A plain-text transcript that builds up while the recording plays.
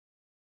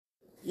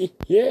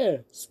Yeah,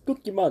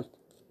 spooky month.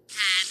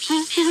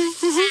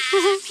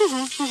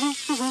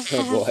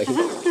 Oh boy.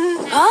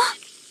 Huh?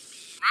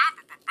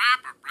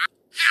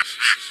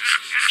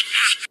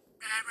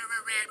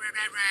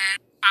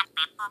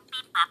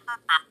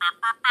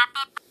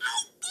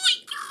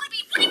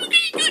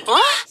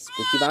 What?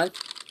 Spooky month?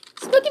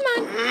 Spooky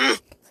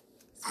month!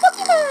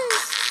 Spooky month!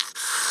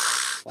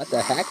 What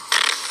the heck?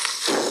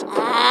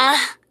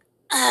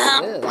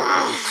 Ew,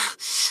 that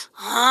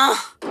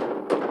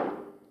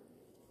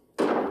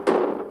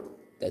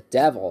the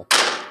devil.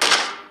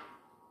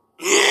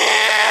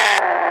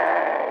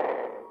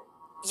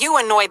 You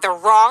annoyed the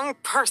wrong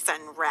person,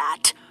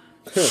 rat.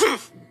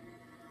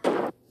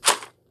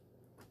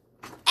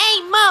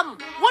 Hey, Mom!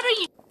 What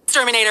are you...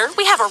 Exterminator,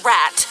 we have a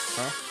rat.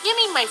 Huh? You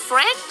mean my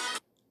friend?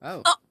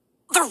 Oh.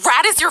 The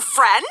rat is your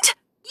friend?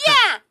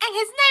 Yeah, and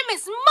his name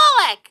is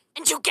Molek!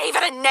 And you gave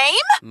it a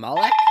name?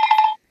 Molek?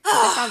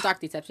 That sounds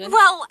like deception.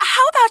 Well,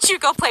 how about you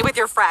go play with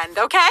your friend,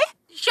 okay?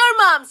 Sure,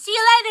 Mom. See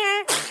you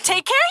later.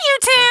 Take care, you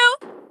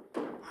two.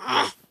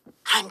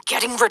 I'm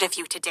getting rid of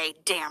you today,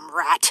 damn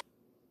rat.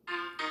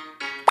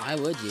 Why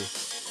would you?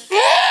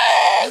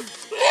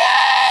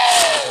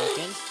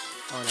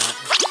 Or not?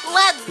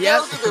 Let's Yep.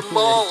 go to the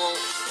mall.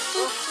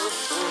 Oh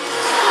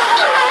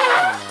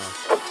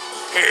no.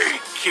 Hey,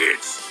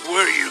 kids,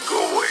 where are you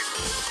going?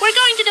 We're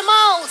going to the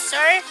mall,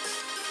 sir.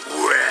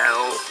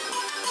 Well,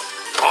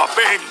 hop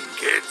in,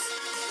 kids.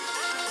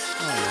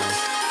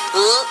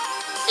 Oh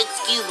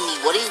Excuse me,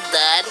 what is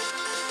that?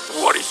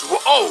 What is...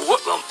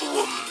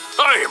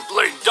 I am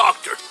playing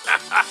doctor.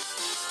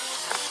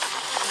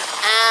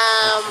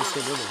 no.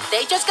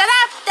 They just got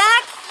up,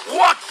 Doc.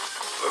 What?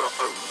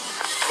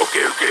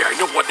 Okay, I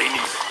know what they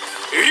need.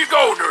 Here you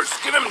go, nurse.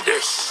 Give him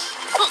this.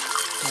 Oh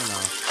no.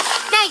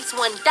 Nice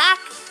one, Doc.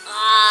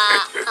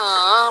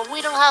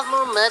 We don't have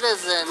more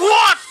medicine.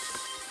 What?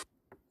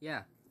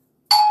 Yeah.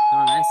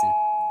 No medicine.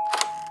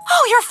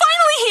 Oh, you're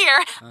finally here.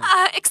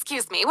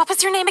 Excuse me, what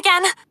was your name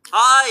again?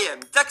 I am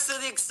Dexter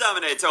the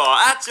Exterminator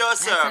at your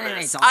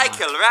service. Exterminator. I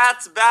kill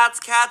rats, bats,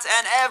 cats,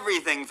 and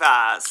everything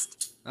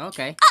fast.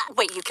 Okay.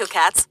 Wait, you kill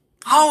cats?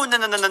 Oh,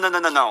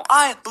 no.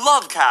 I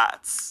love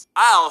cats.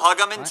 I'll hug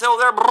them until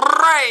their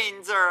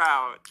brains are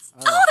out.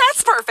 Oh,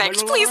 that's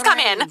perfect. Please come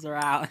in. Are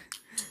out.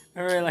 I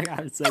really like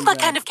how it's so What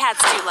kind of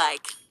cats do you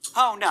like?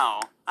 Oh,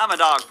 no. I'm a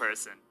dog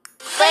person.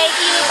 Thank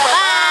you,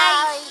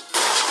 bye.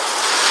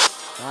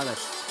 Oh,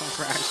 that's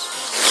crash.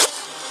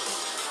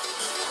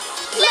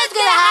 Let's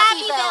get a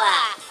happy fella.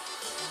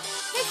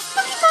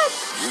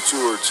 You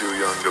two are too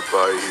young to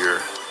buy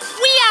here.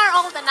 We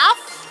are old enough,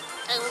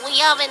 and we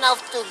have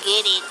enough to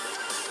get it.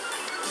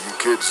 You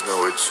kids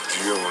know it's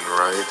June,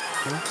 right?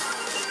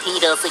 He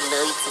doesn't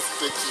know it's a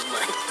spooky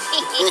month.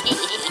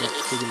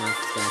 Spooky month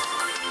stuff.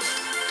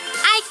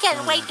 I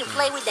can't wait to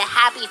play with the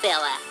happy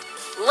fella.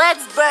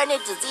 Let's burn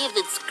it to see if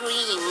it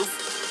screams.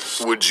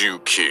 Would you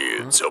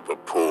kids help a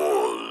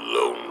poor,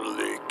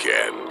 lonely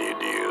candy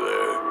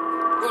dealer?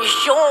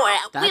 Sure,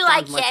 That we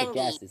like sounds like a candy.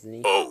 guess, isn't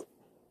he? Oh,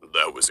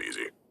 that was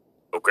easy.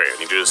 Okay, I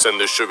need you to send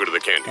this sugar to the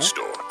candy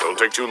store. Don't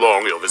take too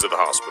long, you'll visit the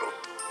hospital.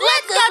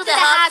 Let's go to the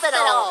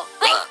hospital.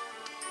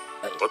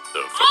 What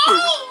the fuck? Oh,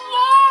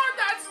 Lord,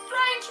 that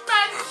strange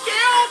man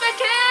killed the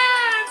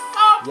kids!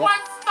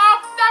 Someone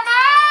stop the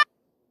man!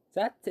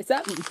 Is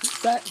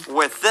that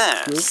With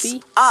this,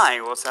 Goofy? I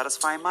will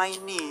satisfy my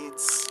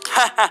needs.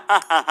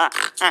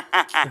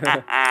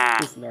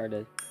 he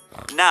snorted.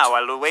 Now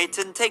I'll wait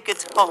and take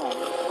it home.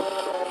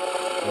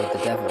 With the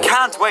devil.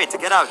 Can't wait to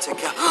get out to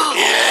go.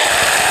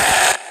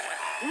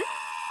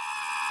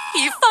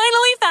 You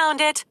finally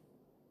found it.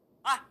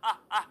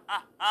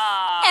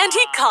 And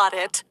he caught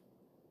it.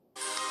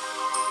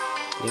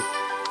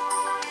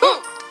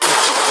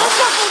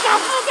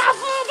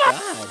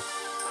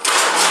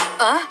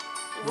 God,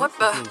 What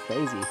this is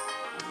crazy.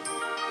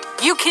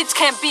 You kids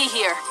can't be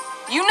here.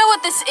 You know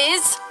what this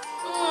is?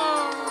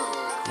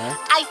 No?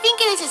 I think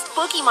it is a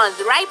spooky month,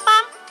 right,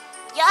 Mom?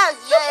 Yeah,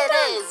 it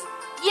is.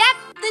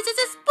 Yep, this is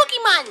a spooky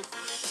month.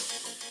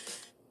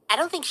 I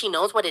don't think she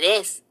knows what it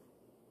is.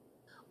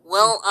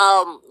 Well,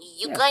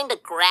 you Yeah. kind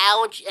of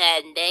crouch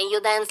and then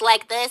you dance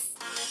like this?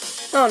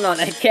 Oh no,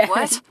 that cat.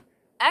 What?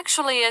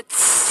 Actually,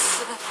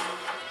 it's...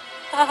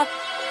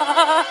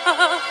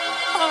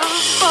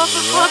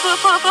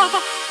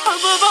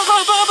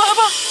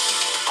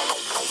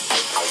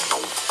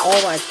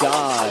 Oh my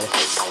god.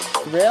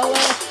 Really?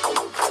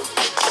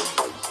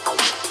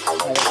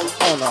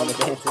 Oh no, the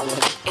dance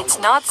again. It's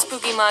not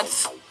spooky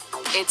month.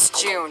 It's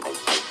June.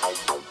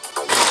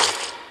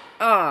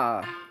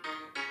 Ah.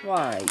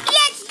 Why?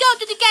 Let's go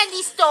to the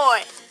candy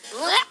store.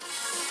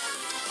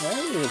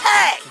 Hey.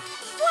 Hey!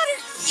 What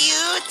are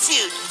you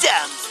two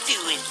dumbs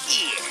doing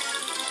here?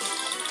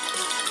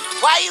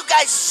 Why are you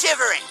guys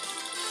shivering?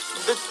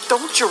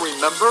 Don't you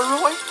remember,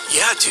 Roy?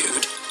 Yeah,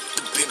 dude.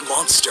 The big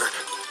monster.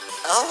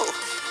 Oh,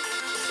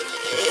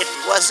 it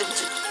wasn't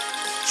a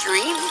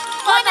dream?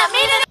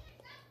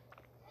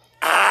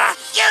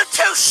 You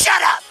two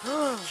shut up!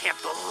 Can't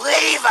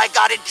believe I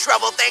got in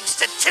trouble thanks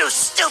to two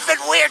stupid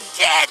weird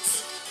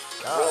kids!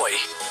 Roy,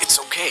 it's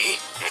okay.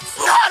 It's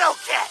not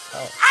okay.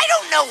 I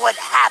don't know what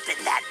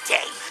happened that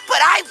day, but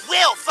I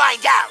will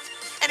find out.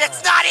 And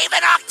it's not even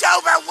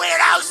October,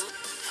 weirdos.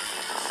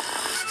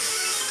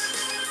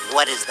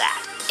 What is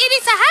that? It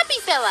is a happy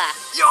fella.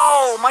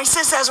 Yo, my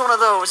sis has one of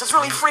those. It's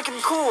really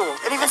freaking cool.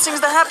 It even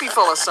sings the Happy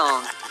Fella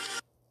song.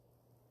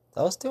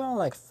 Those two are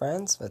like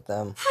friends with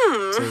them.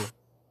 Two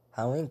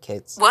Halloween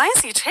kids. Why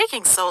is he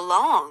taking so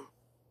long?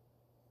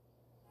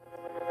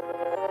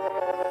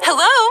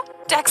 Hello,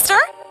 Dexter?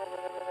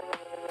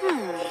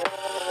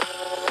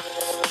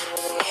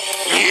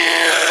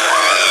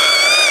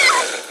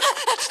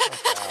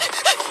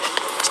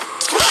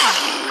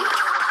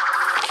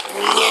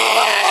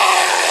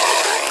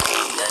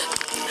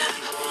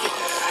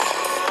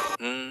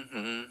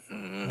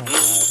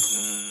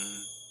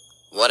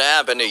 What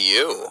happened to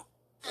you?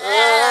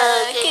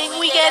 Can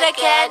we get a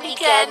candy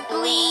can,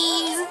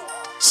 please?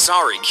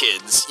 Sorry,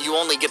 kids. You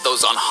only get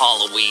those on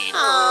Halloween.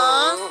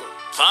 Aww.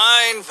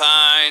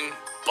 Fine.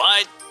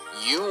 But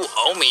you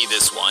owe me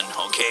this one,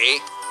 okay?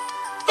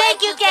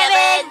 Thank you,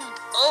 Kevin.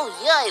 Oh,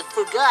 yeah, I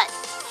forgot.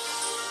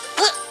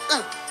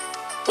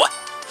 What?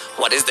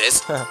 What is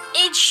this?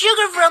 It's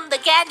sugar from the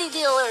candy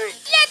dealer.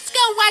 Let's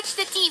go watch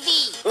the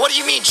TV. What do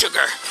you mean,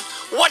 sugar?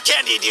 What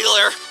candy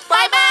dealer?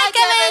 Bye-bye,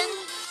 Kevin.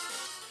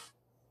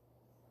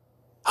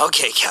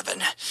 Okay,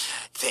 Kevin.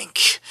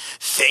 Think.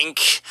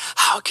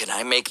 How can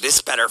I make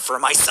this better for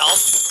myself?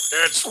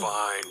 It's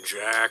fine,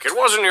 Jack. It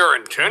wasn't your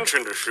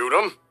intention to shoot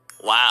him.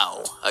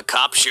 Wow, a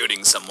cop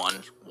shooting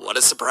someone. What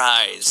a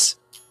surprise.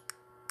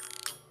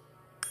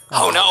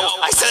 Oh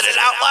no, I said it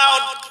out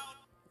loud!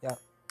 Yeah.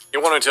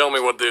 You want to tell me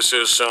what this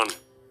is, son?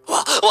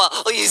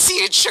 Well, you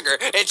see, it's sugar.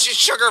 It's just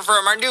sugar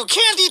from our new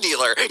candy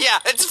dealer. Yeah,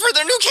 it's for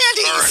their new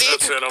candy, All you right, see?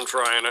 that's it. I'm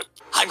trying it.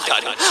 I'm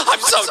done. I'm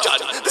so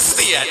done. This is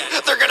the end.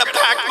 They're gonna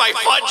pack my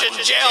fudge in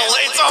jail.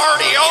 It's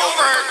already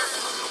over!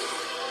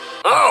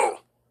 Oh,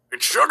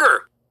 it's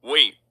sugar.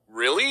 Wait,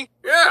 really?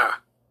 Yeah.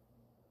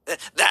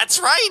 That's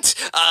right.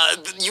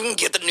 You can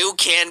get the new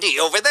candy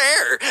over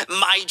there.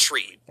 My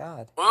treat.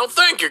 God. Well,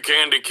 thank you,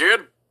 Candy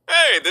Kid.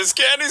 Hey, this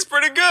candy's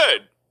pretty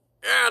good.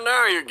 Yeah,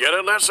 now you get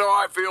it. That's how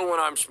I feel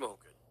when I'm smoking.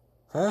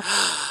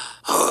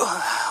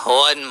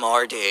 One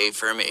more day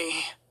for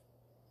me.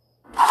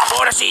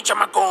 Ahora sí,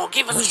 chamaco.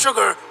 Give us the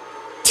sugar.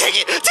 Take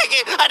it.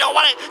 I don't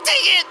want it.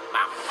 Take it.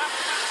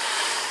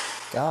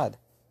 God.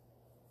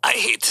 I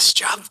hate this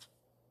job.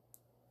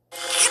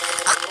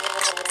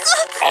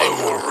 I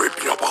will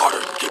rip you apart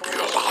and keep you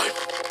alive.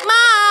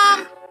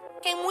 Mom,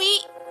 can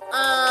we,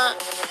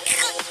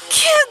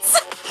 Kids!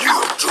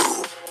 You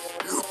two.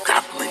 You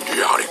kept me in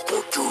the attic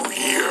for 2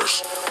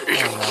 years,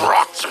 eating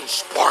rats and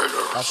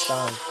spiders. That's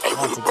done. I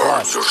will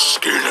burn your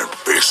skin and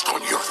feast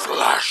on your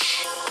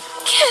flesh.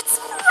 Kids,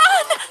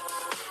 run!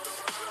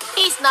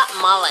 He's not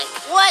Mullen.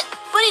 What?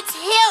 But it's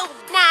him.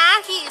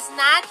 Nah, he is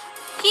not.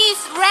 He's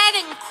red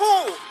and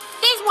cool.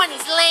 This one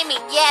is lame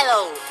and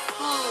yellow.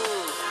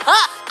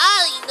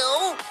 I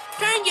know.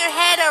 Turn your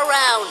head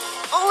around.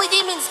 Only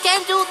demons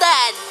can do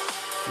that.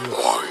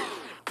 Why?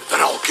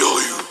 Then I'll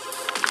kill you.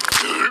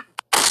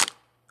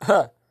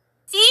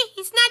 See?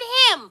 He's not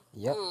him.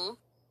 Yep.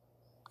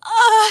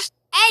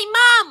 Hey,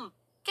 Mom.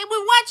 Can we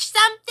watch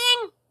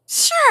something?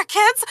 Sure,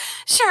 kids.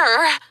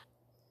 Sure.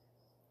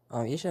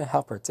 Oh, you should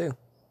help her too.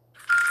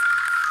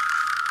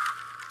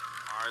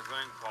 I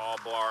think Paul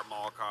Blart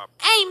Mall Cop.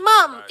 Hey,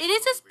 Mom. It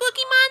is a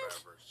spooky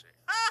month.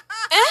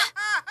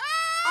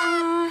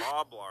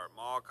 Paul Blart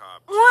Mall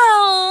Cop.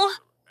 Well,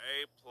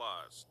 A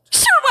plus.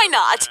 sure, why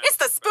not? It's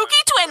the spooky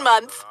twin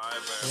month.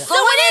 So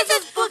it is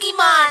a spooky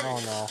month. Oh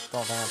no,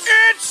 don't dance.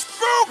 It's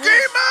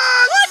Spooky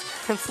Month!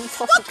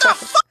 What the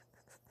fuck?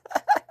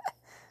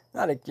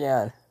 Not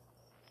again.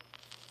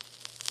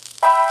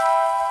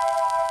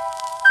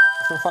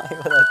 Why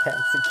would I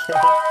dance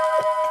again?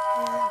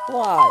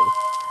 Why?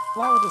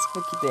 Why would the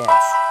spooky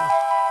dance?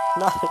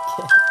 Not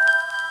again.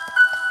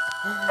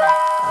 I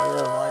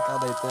really like how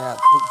they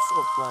dance. It's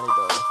so funny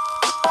though.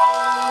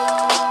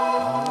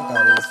 Oh, look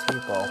at these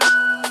people.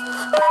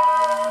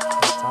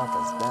 Let's talk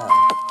us down.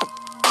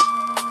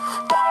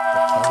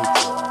 The candy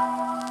dealer.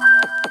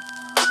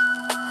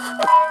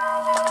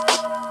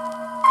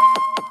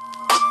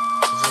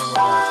 Is it a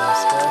little jump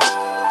scare?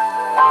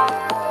 Oh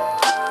no.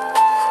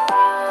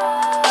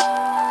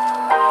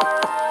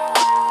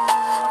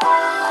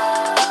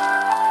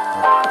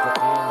 Like, the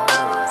green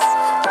berries.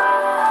 Oh,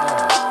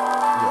 yeah.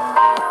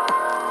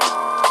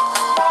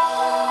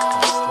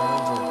 A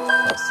stranger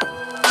person.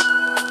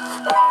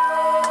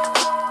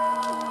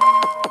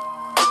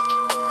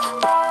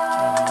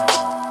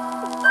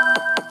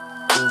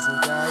 Disney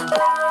guy?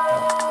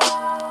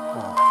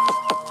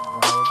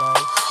 Rubber guy?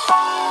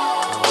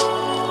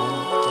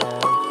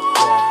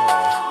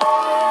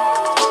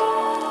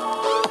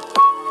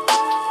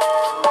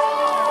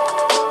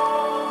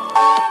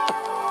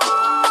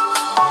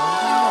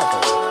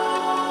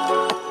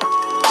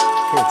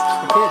 Kids,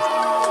 the kids!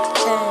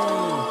 Hey!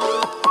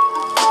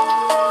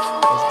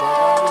 Is there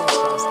gonna be another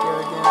jump scare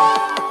again?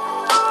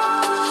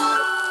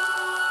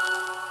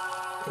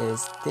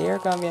 Is there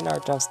gonna be another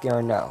jump scare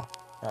or no?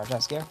 Alright,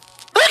 jump scare.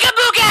 Booga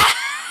booga!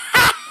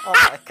 Oh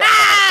my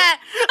god.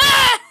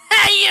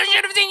 You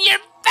should have seen your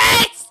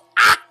face!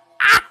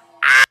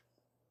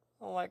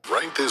 Oh my god.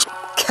 Rank this.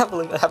 I can't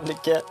believe that happened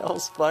again. That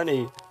was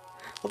funny.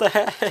 What the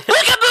heck?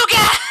 Booga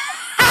booga!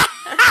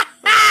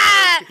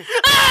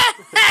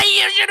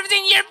 You should have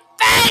seen your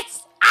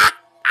face!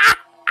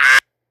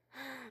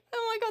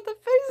 Oh my god, the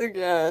face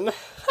again.